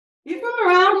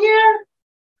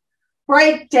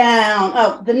breakdown.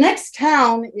 Oh, the next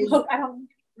town is... Look, I don't want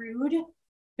to be rude,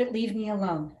 but leave me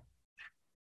alone.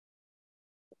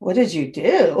 What did you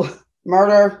do?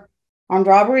 Murder, armed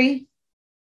robbery,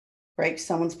 break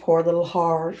someone's poor little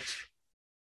heart,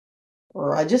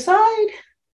 regicide?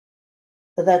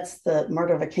 That's the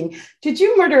murder of a king. Did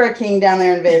you murder a king down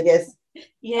there in Vegas?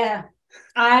 Yeah,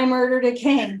 I murdered a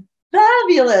king.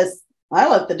 Fabulous. I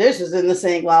left the dishes in the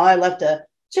sink while I left a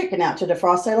chicken out to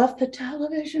defrost. I left the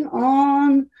television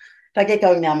on. If I get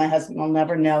going now, my husband will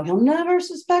never know. He'll never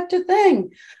suspect a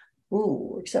thing.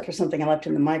 Ooh, except for something I left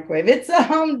in the microwave. It's a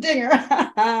humdinger.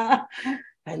 I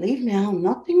leave now,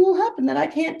 nothing will happen that I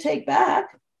can't take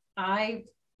back. I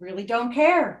really don't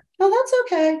care. Oh, that's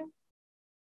okay.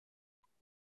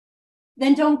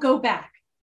 Then don't go back.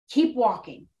 Keep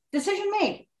walking. Decision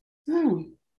made. Oh,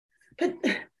 but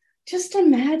just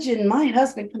imagine my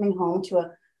husband coming home to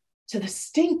the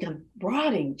stink of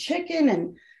rotting chicken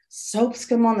and soap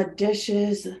scum on the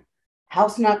dishes,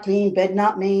 house not clean, bed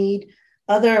not made,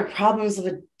 other problems of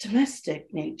a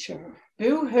domestic nature.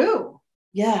 Boo-hoo.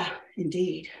 Yeah,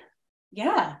 indeed.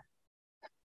 Yeah.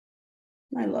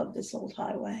 I love this old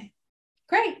highway.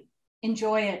 Great.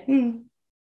 Enjoy it.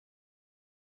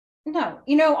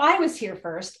 No, I was here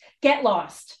first. Get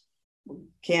lost.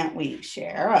 Can't we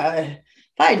share?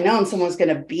 If I had known someone was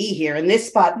going to be here in this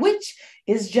spot, which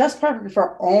is just perfect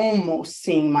for almost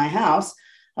seeing my house,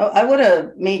 I would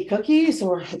have made cookies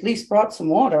or at least brought some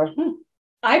water.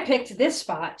 I picked this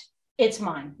spot. It's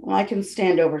mine. Well, I can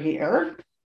stand over here.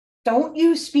 Don't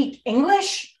you speak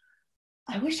English?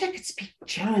 I wish I could speak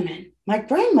German. My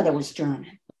grandmother was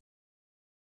German.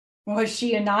 Was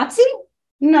she a Nazi?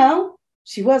 No,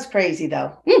 she was crazy,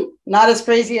 though. Not as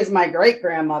crazy as my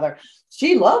great-grandmother.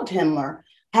 She loved Himmler.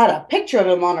 Had a picture of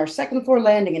him on her second-floor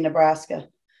landing in Nebraska.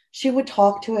 She would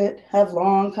talk to it, have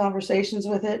long conversations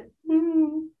with it.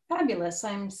 Fabulous.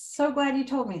 I'm so glad you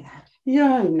told me that.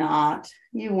 You're not.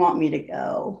 You want me to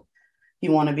go.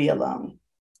 You want to be alone.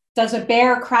 Does a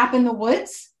bear crap in the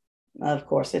woods? Of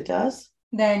course it does.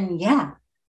 Then, yeah.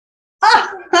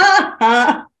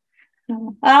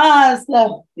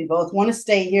 So we both want to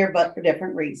stay here, but for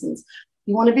different reasons.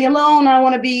 You want to be alone. I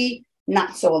want to be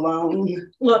not so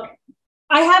alone. Look,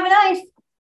 I have a knife.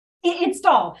 It's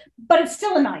dull, but it's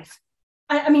still a knife.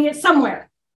 I mean, it's somewhere.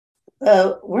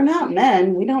 We're not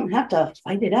men. We don't have to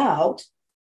fight it out.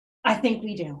 I think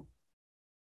we do.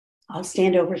 I'll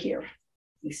stand over here.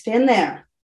 You stand there.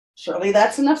 Surely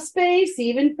that's enough space,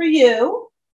 even for you.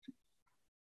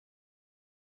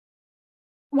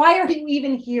 Why are you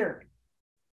even here?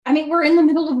 I mean, we're in the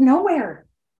middle of nowhere.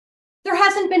 There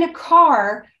hasn't been a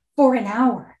car for an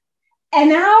hour.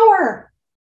 An hour!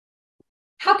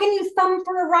 How can you thumb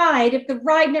for a ride if the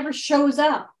ride never shows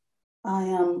up?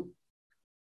 I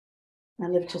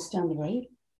live just down the road.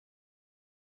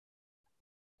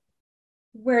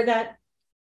 Where that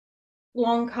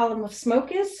long column of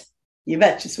smoke is? You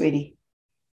betcha, sweetie.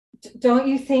 Don't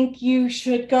you think you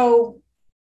should go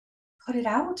put it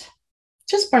out?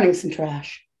 Just burning some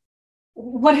trash.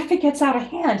 What if it gets out of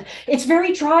hand? It's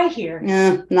very dry here.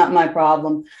 Not my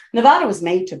problem. Nevada was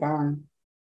made to burn.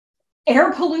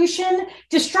 Air pollution,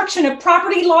 destruction of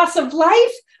property, loss of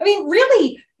life. I mean,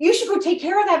 really, you should go take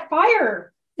care of that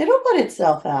fire. It'll put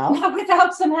itself out. Not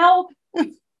without some help.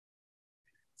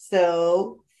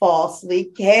 So falsely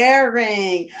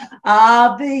caring.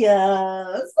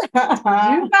 Obvious.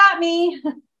 You got me.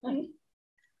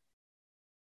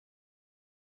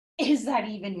 Is that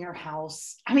even your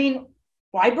house? I mean,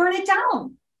 why burn it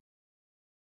down?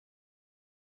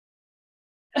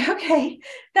 Okay,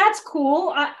 that's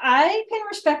cool. I can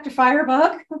respect a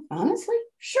firebug. Honestly?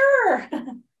 Sure.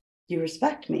 You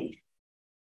respect me.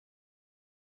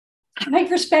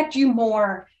 I'd respect you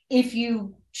more if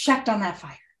you checked on that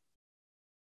fire.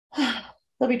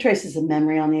 There'll be traces of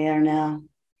memory on the air now.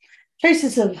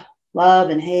 Traces of love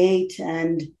and hate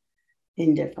and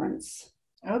indifference.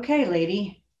 Okay,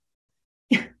 lady.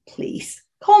 Please,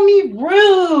 call me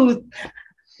Ruth.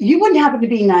 You wouldn't happen to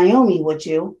be Naomi, would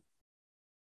you?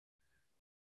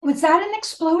 Was that an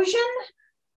explosion?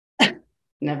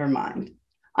 Never mind.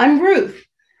 I'm Ruth.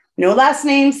 No last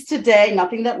names today.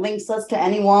 Nothing that links us to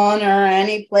anyone or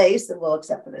any place. Well,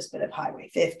 except for this bit of Highway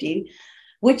 50,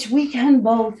 which we can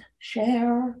both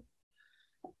share.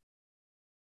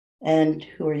 And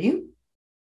who are you?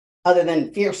 Other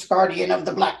than fierce guardian of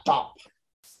the blacktop.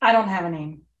 I don't have a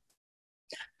name.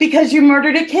 Because you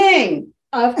murdered a king.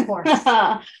 Of course.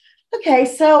 Okay,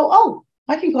 so,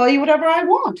 I can call you whatever I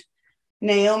want.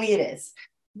 Naomi it is.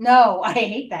 No, I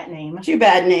hate that name. Too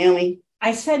bad, Naomi.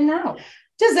 I said no.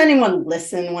 Does anyone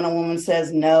listen when a woman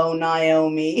says no,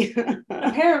 Naomi?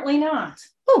 Apparently not.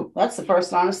 Oh, that's the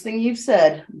first honest thing you've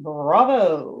said.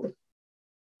 Bravo.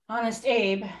 Honest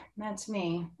Abe, that's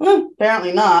me. Well,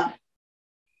 apparently not.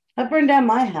 I burned down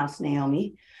my house,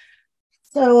 Naomi.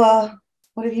 So,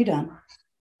 what have you done?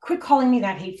 Quit calling me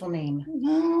that hateful name.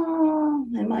 No,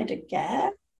 am I to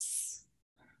guess?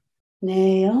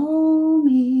 Naomi.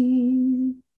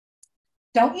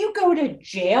 Don't you go to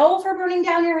jail for burning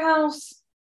down your house?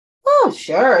 Oh,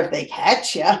 sure, if they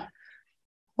catch you.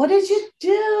 What did you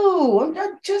do?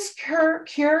 I'm just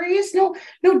curious. No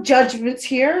judgments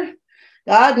here.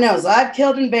 God knows I've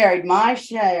killed and buried my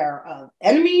share of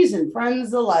enemies and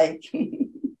friends alike.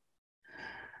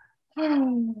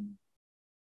 I've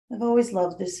always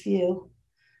loved this view.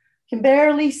 Can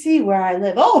barely see where I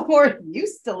live. Oh, or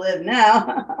used to live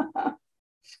now.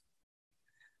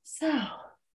 So,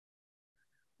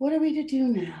 what are we to do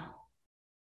now?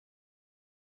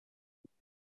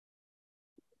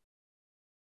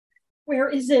 Where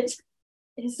is it?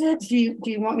 Is it? Do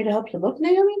you want me to help you look,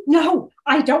 Naomi? No,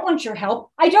 I don't want your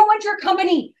help. I don't want your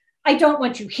company. I don't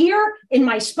want you here in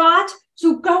my spot.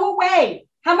 So go away.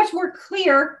 How much more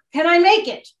clear can I make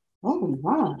it? Oh,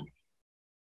 my.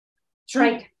 That's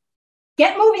right.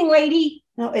 Get moving, lady.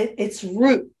 No, it's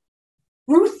Ruth.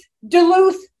 Ruth,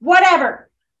 Duluth, whatever.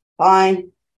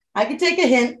 Fine. I can take a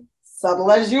hint, subtle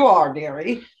as you are,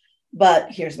 dearie.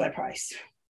 But here's my price.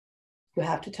 You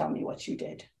have to tell me what you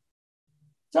did.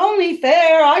 It's only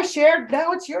fair. I shared.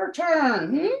 Now it's your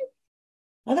turn.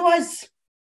 Otherwise,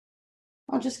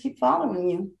 I'll just keep following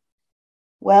you.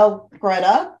 Well,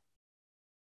 Greta,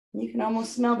 you can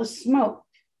almost smell the smoke.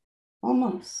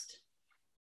 Almost.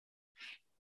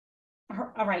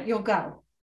 All right, you'll go.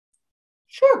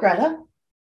 Sure, Greta.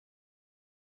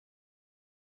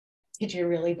 Did you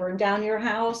really burn down your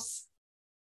house?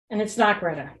 And it's not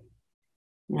Greta.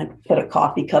 I put a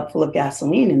coffee cup full of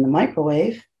gasoline in the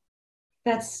microwave.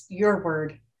 That's your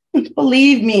word.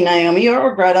 Believe me, Naomi,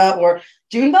 or Greta, or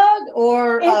Junebug,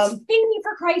 or It's Phoebe,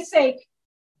 for Christ's sake.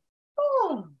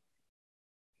 Oh,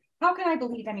 how can I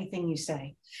believe anything you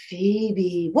say?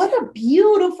 Phoebe. What a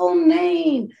beautiful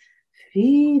name,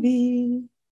 Phoebe.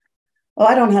 Oh,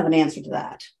 I don't have an answer to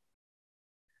that.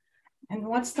 And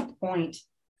what's the point?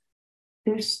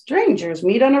 Two strangers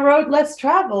meet on a road less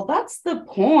traveled. That's the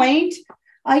point.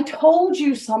 I told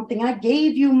you something. I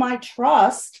gave you my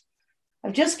trust.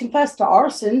 I've just confessed to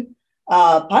arson,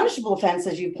 punishable offense,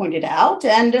 as you pointed out,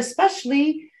 and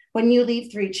especially when you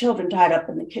leave 3 children tied up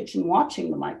in the kitchen watching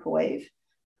the microwave.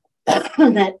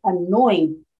 That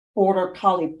annoying border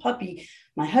collie puppy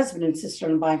my husband insisted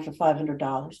on buying for $500.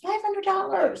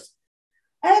 $500.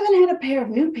 I haven't had a pair of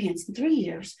new pants in 3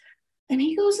 years, and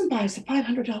he goes and buys a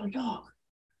 $500 dog.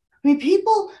 I mean,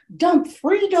 people dump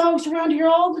free dogs around here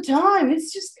all the time.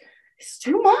 It's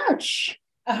too much.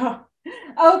 Oh,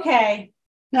 okay.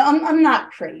 No, I'm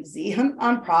not crazy.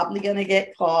 I'm probably going to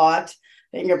get caught.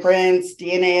 Fingerprints,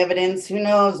 DNA evidence, who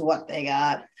knows what they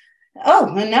got.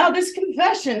 Oh, and now this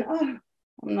confession. Oh,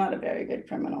 I'm not a very good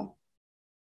criminal.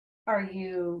 Are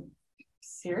you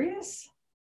serious?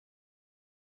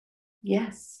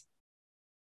 Yes.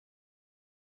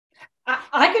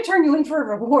 I could turn you in for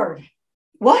a reward.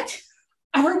 What?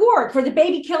 A reward for the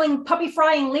baby-killing,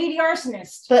 puppy-frying lady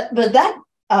arsonist. But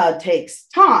that takes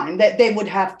time. That they would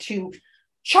have to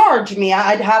charge me.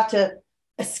 I'd have to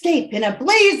escape in a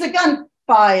blaze of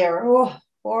gunfire. Oh,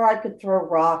 or I could throw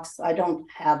rocks. I don't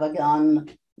have a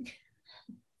gun.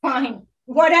 Fine.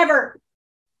 Whatever.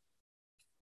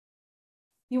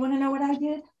 You want to know what I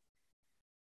did?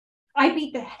 I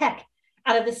beat the heck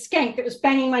out of the skank that was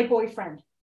banging my boyfriend.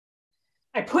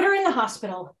 I put her in the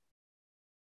hospital.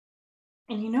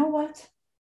 And you know what?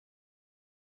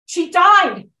 She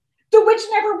died. The witch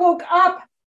never woke up.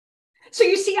 So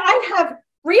you see, I have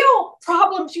real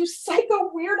problems, you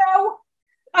psycho weirdo.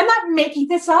 I'm not making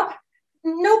this up.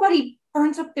 Nobody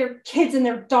burns up their kids and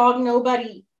their dog,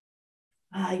 nobody.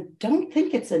 I don't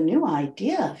think it's a new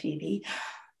idea, Phoebe.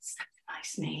 Such a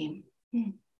nice name.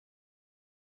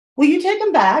 Will you take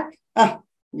him back? Oh,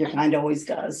 your kind always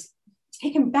does.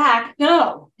 Take him back?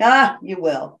 No. You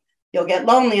will. You'll get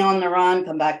lonely on the run,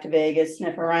 come back to Vegas,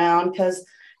 sniff around, because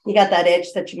you got that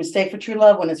itch that you mistake for true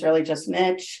love when it's really just an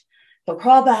itch. You'll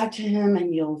crawl back to him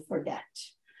and you'll forget.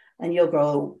 And you'll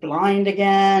grow blind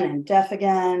again and deaf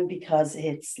again because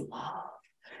it's love.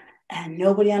 And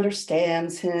nobody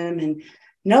understands him and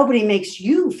nobody makes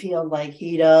you feel like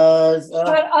he does.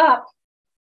 Shut up.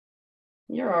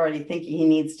 You're already thinking he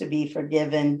needs to be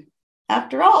forgiven.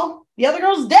 After all, the other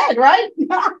girl's dead, right?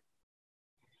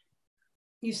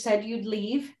 You said you'd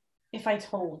leave if I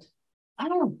told. I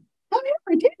never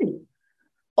did.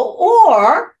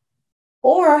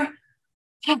 Or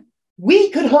we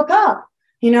could hook up,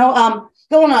 go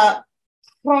on a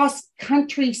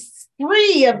cross-country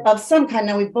spree of some kind.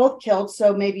 Now we both killed,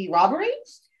 so maybe robbery?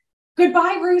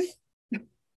 Goodbye, Ruth.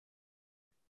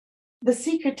 The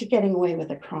secret to getting away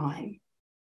with a crime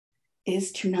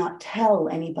is to not tell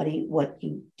anybody what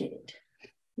you did.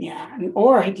 Yeah,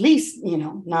 or at least,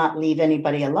 not leave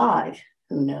anybody alive.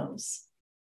 Who knows?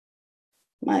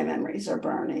 My memories are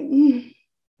burning.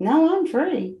 Now I'm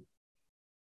free.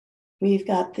 We've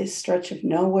got this stretch of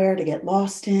nowhere to get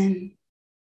lost in,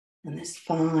 and this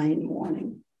fine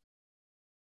morning.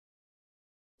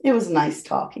 It was nice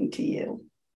talking to you.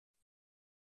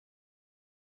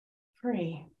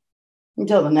 Free.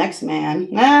 Until the next man,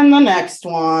 and the next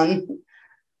one.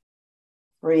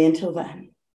 Free until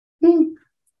then.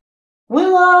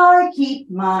 Will I keep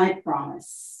my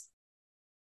promise?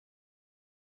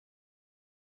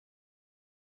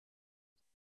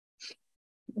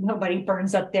 Nobody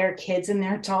burns up their kids and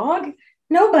their dog.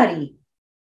 Nobody.